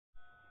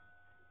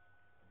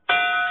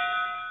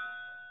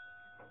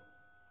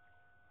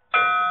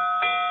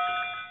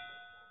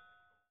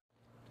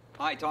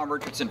Hi, Tom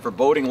Richardson for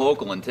Boating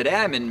Local, and today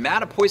I'm in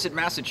Mattapoisett,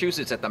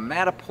 Massachusetts at the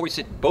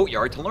Mattapoisett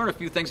Boatyard to learn a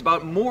few things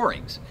about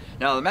moorings.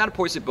 Now, the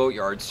Mattapoisett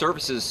Boatyard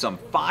services some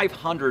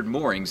 500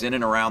 moorings in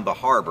and around the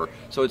harbor,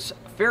 so it's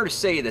fair to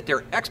say that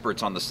they're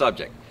experts on the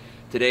subject.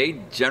 Today,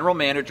 General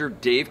Manager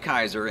Dave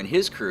Kaiser and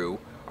his crew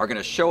are going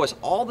to show us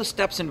all the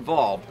steps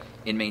involved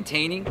in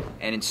maintaining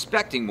and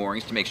inspecting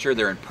moorings to make sure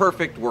they're in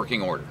perfect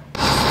working order.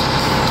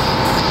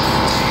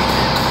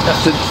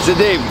 So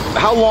Dave,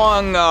 how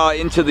long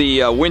into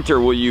the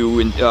winter will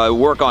you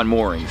work on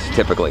moorings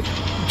typically?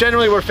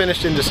 Generally we're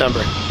finished in December.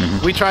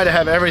 Mm-hmm. We try to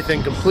have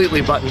everything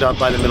completely buttoned up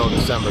by the middle of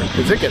December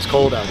because it gets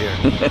cold out here.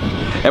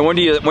 And when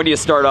do you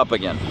start up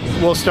again?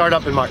 We'll start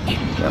up in March.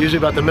 Yeah. Usually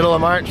about the middle of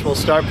March we'll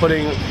start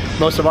putting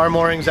most of our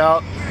moorings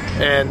out,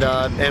 and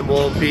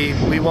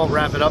we won't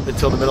wrap it up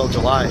until the middle of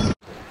July.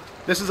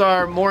 This is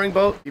our mooring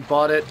boat. We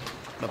bought it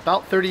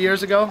about 30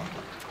 years ago.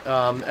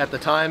 At the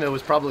time it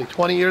was probably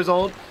 20 years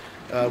old.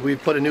 We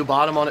put a new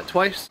bottom on it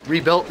twice.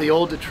 Rebuilt the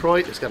old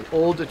Detroit. It's got an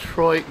old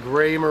Detroit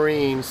Gray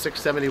Marine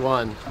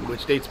 671,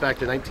 which dates back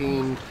to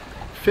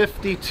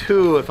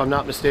 1952, if I'm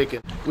not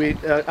mistaken. We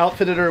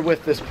outfitted her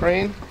with this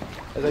crane.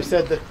 As I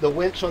said, the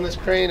winch on this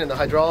crane and the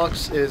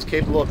hydraulics is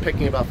capable of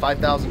picking about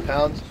 5,000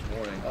 pounds.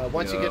 We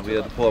had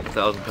to pull up a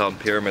 1,000-pound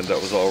pyramid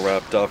that was all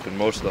wrapped up, and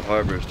most of the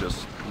harbor is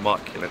just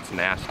muck and it's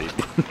nasty.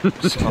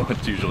 So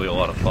it's usually a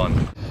lot of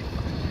fun.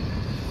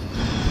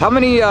 How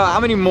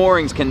many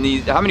moorings can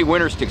how many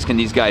winter sticks can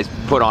these guys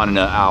put on in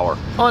an hour?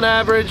 On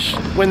average,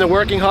 when they're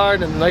working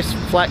hard and nice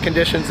flat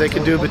conditions, they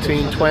can do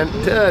between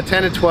 10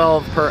 and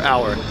 12 per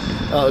hour.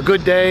 A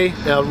good day,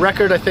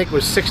 record I think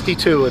was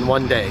 62 in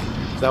one day.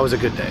 So that was a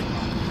good day.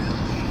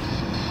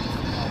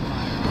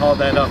 All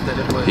that up that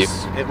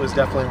it was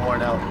definitely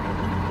worn out.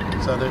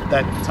 So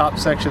that top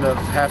section of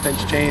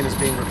half-inch chain is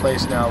being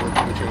replaced now with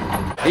the chain.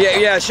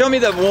 Yeah. Show me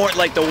the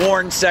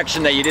worn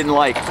section that you didn't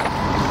like.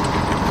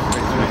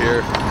 Right through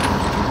here.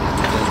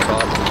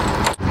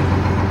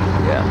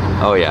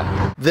 Yeah. Oh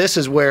yeah. This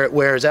is where it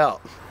wears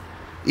out.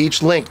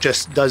 Each link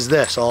just does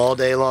this all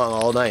day long,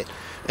 all night.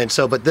 And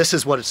so, but this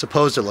is what it's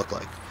supposed to look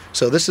like.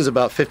 So this is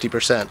about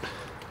 50%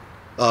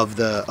 of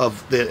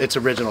its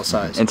original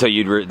size. And so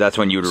that's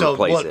when you'd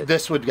replace it.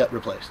 This would get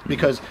replaced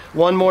because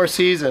one more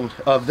season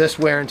of this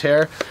wear and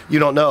tear, you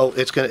don't know,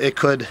 it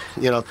could,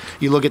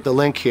 you look at the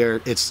link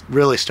here, it's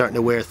really starting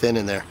to wear thin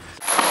in there.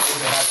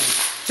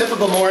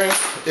 Typical mooring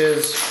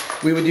is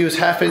we would use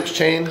half-inch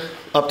chain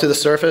up to the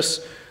surface.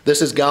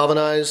 This is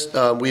galvanized.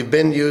 We've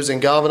been using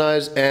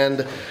galvanized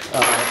and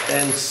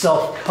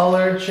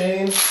self-colored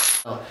chain.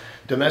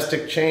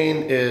 Domestic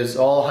chain is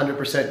all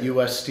 100%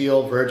 US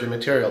steel virgin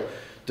material.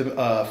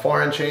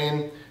 Foreign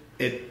chain,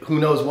 who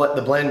knows what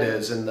the blend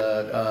is, and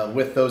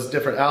with those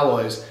different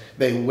alloys,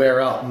 they wear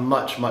out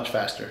much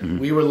faster. Mm-hmm.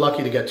 We were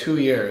lucky to get 2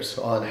 years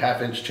on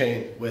half-inch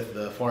chain with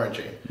the foreign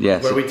chain,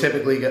 where we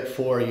typically get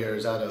 4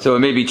 years out of. So it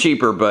may be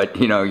cheaper, but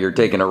you're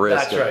taking a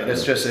risk. That's right.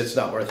 It's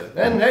not worth it.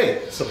 And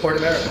hey, support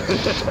America.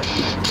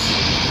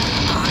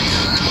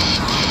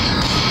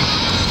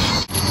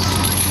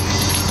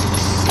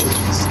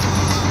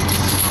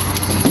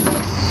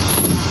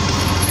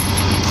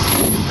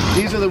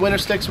 These are the winter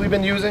sticks we've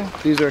been using.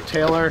 These are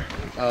Taylor,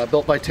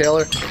 built by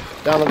Taylor.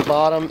 Down on the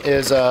bottom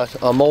is a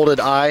molded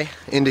eye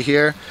into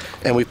here,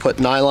 and we put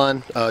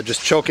nylon,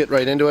 just choke it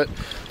right into it.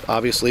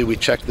 Obviously we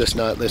check this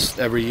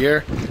every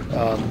year.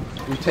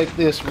 We take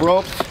this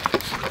rope,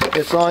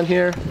 it's on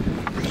here.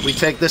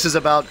 This is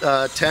about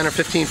 10 or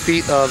 15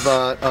 feet of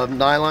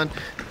nylon,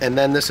 and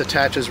then this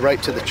attaches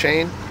right to the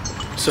chain,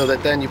 so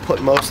that then you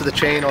put most of the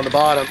chain on the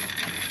bottom.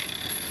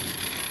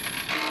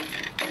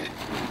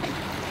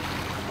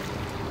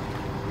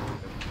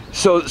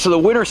 So the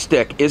winter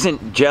stick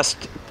isn't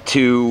just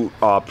to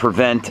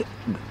prevent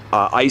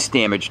ice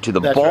damage to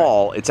the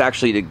ball. Right. It's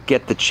actually to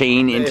get the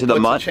chain into the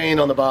mud. It puts the chain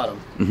on the bottom.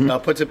 Mm-hmm.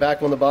 Puts it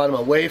back on the bottom,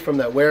 away from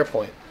that wear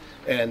point,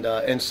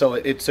 and so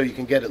you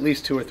can get at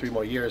least 2 or 3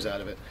 more years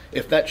out of it.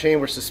 If that chain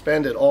were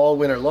suspended all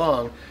winter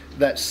long,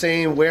 that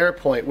same wear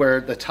point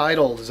where the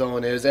tidal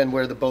zone is and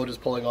where the boat is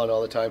pulling on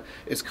all the time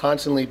is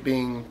constantly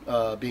being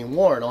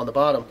worn on the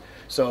bottom.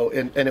 So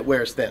and it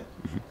wears thin.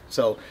 Mm-hmm.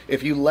 So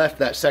if you left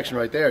that section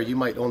right there, you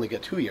might only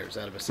get 2 years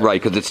out of a section.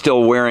 Right, because it's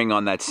still wearing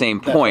on that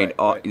same point,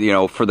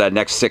 right. For that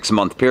next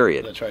 6-month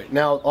period. That's right.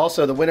 Now,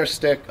 also the winter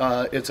stick,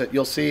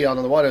 you'll see out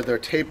on the water, they're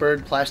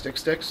tapered plastic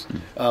sticks.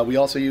 We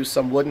also use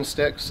some wooden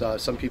sticks.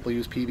 Some people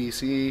use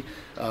PVC.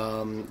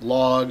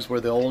 Logs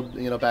were the old,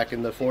 back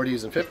in the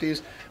 40s and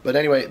 50s. But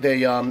anyway,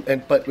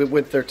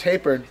 they're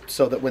tapered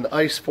so that when the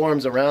ice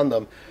forms around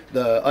them,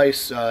 the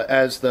ice,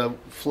 as the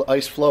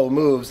ice flow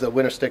moves, the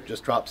winter stick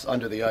just drops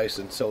under the ice,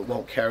 and so it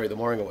won't carry the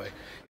mooring away.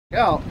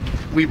 Now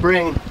we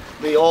bring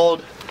the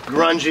old,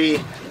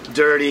 grungy,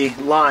 dirty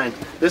line.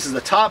 This is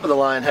the top of the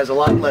line, has a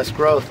lot less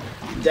growth.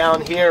 Down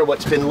here,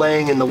 what's been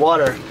laying in the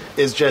water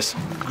is just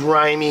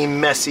grimy,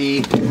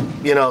 messy,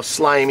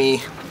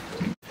 slimy.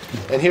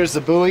 And here's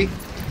the buoy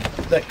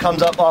that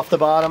comes up off the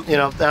bottom,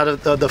 out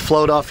of the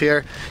float off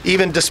here.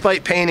 Even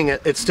despite painting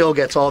it, it still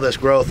gets all this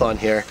growth on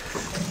here.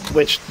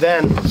 which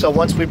then, so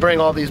once we bring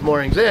all these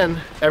moorings in,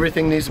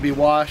 everything needs to be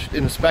washed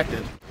and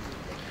inspected.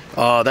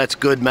 Oh, that's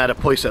good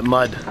Mattapoisett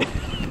mud.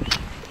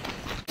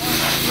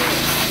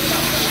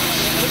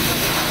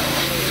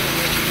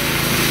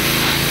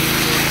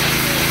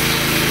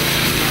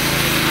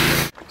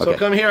 So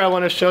come here, I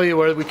want to show you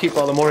where we keep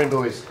all the mooring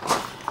buoys.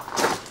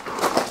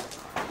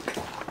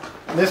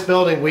 In this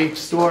building, we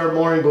store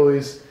mooring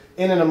buoys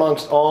in and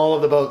amongst all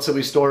of the boats that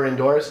we store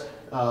indoors.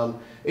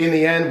 In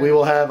the end, we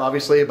will have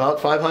obviously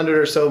about 500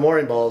 or so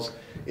mooring balls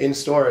in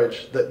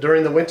storage that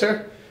during the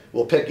winter,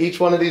 we'll pick each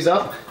one of these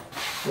up,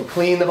 we'll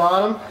clean the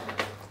bottom,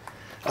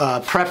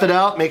 prep it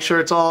out, make sure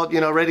it's all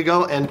ready to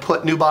go, and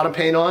put new bottom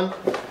paint on.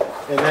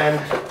 And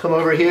then come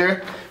over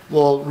here,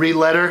 we'll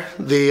re-letter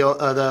the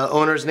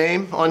owner's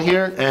name on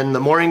here and the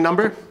mooring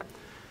number,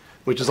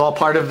 which is all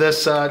part of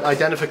this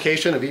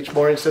identification of each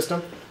mooring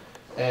system.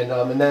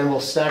 And then we'll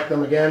stack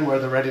them again where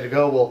they're ready to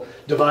go. We'll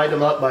divide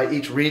them up by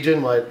each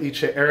region, by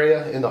each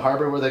area in the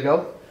harbor where they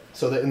go,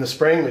 so that in the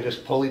spring we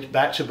just pull each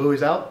batch of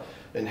buoys out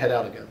and head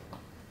out again.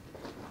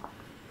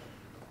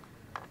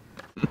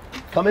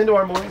 Come into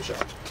our mooring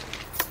shop.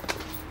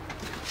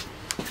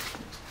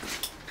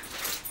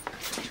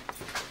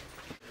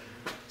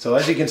 So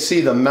as you can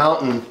see, the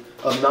mountain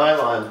of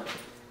nylon,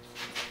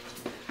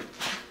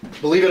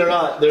 believe it or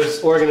not,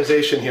 there's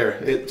organization here.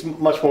 It's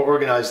much more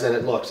organized than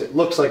it looks. It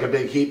looks like a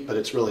big heap, but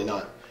it's really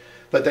not.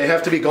 But they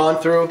have to be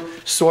gone through,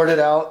 sorted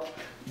out,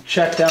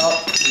 checked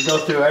out. We go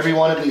through every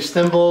one of these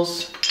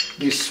thimbles.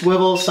 These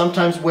swivels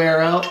sometimes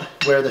wear out,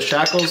 where the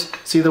shackles,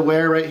 see the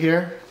wear right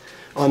here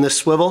on this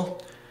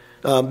swivel?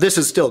 This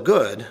is still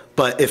good,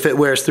 but if it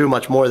wears through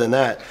much more than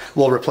that,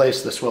 we'll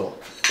replace the swivel.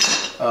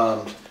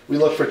 We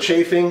look for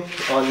chafing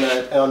on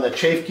the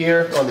chafe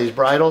gear on these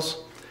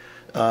bridles.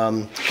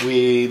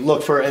 We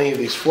look for any of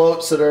these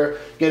floats that are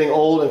getting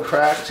old and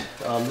cracked.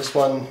 This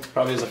one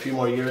probably has a few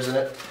more years in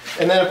it.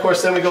 And then of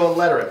course then we go and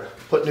letter it.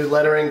 Put new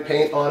lettering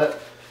paint on it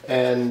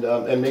and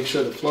make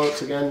sure the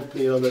floats, again,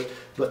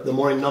 the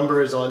mooring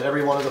number is on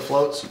every one of the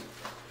floats.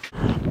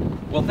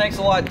 Well, thanks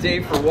a lot,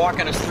 Dave, for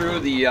walking us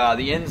through the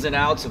ins and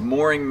outs of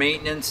mooring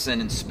maintenance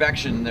and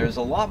inspection. There's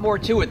a lot more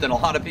to it than a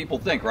lot of people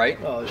think, right?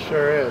 Oh, it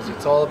sure is.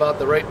 It's all about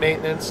the right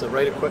maintenance, the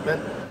right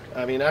equipment.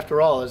 I mean, after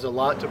all, there's a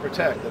lot to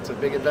protect. That's a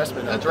big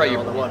investment out there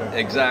on the water.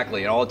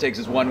 Exactly. And all it takes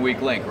is one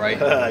weak link,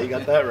 right? You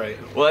got that right.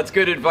 Well, that's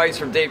good advice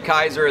from Dave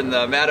Kaiser and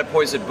the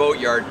Mattapoisett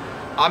Boatyard.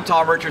 I'm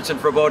Tom Richardson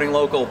for Boating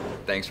Local.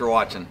 Thanks for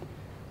watching.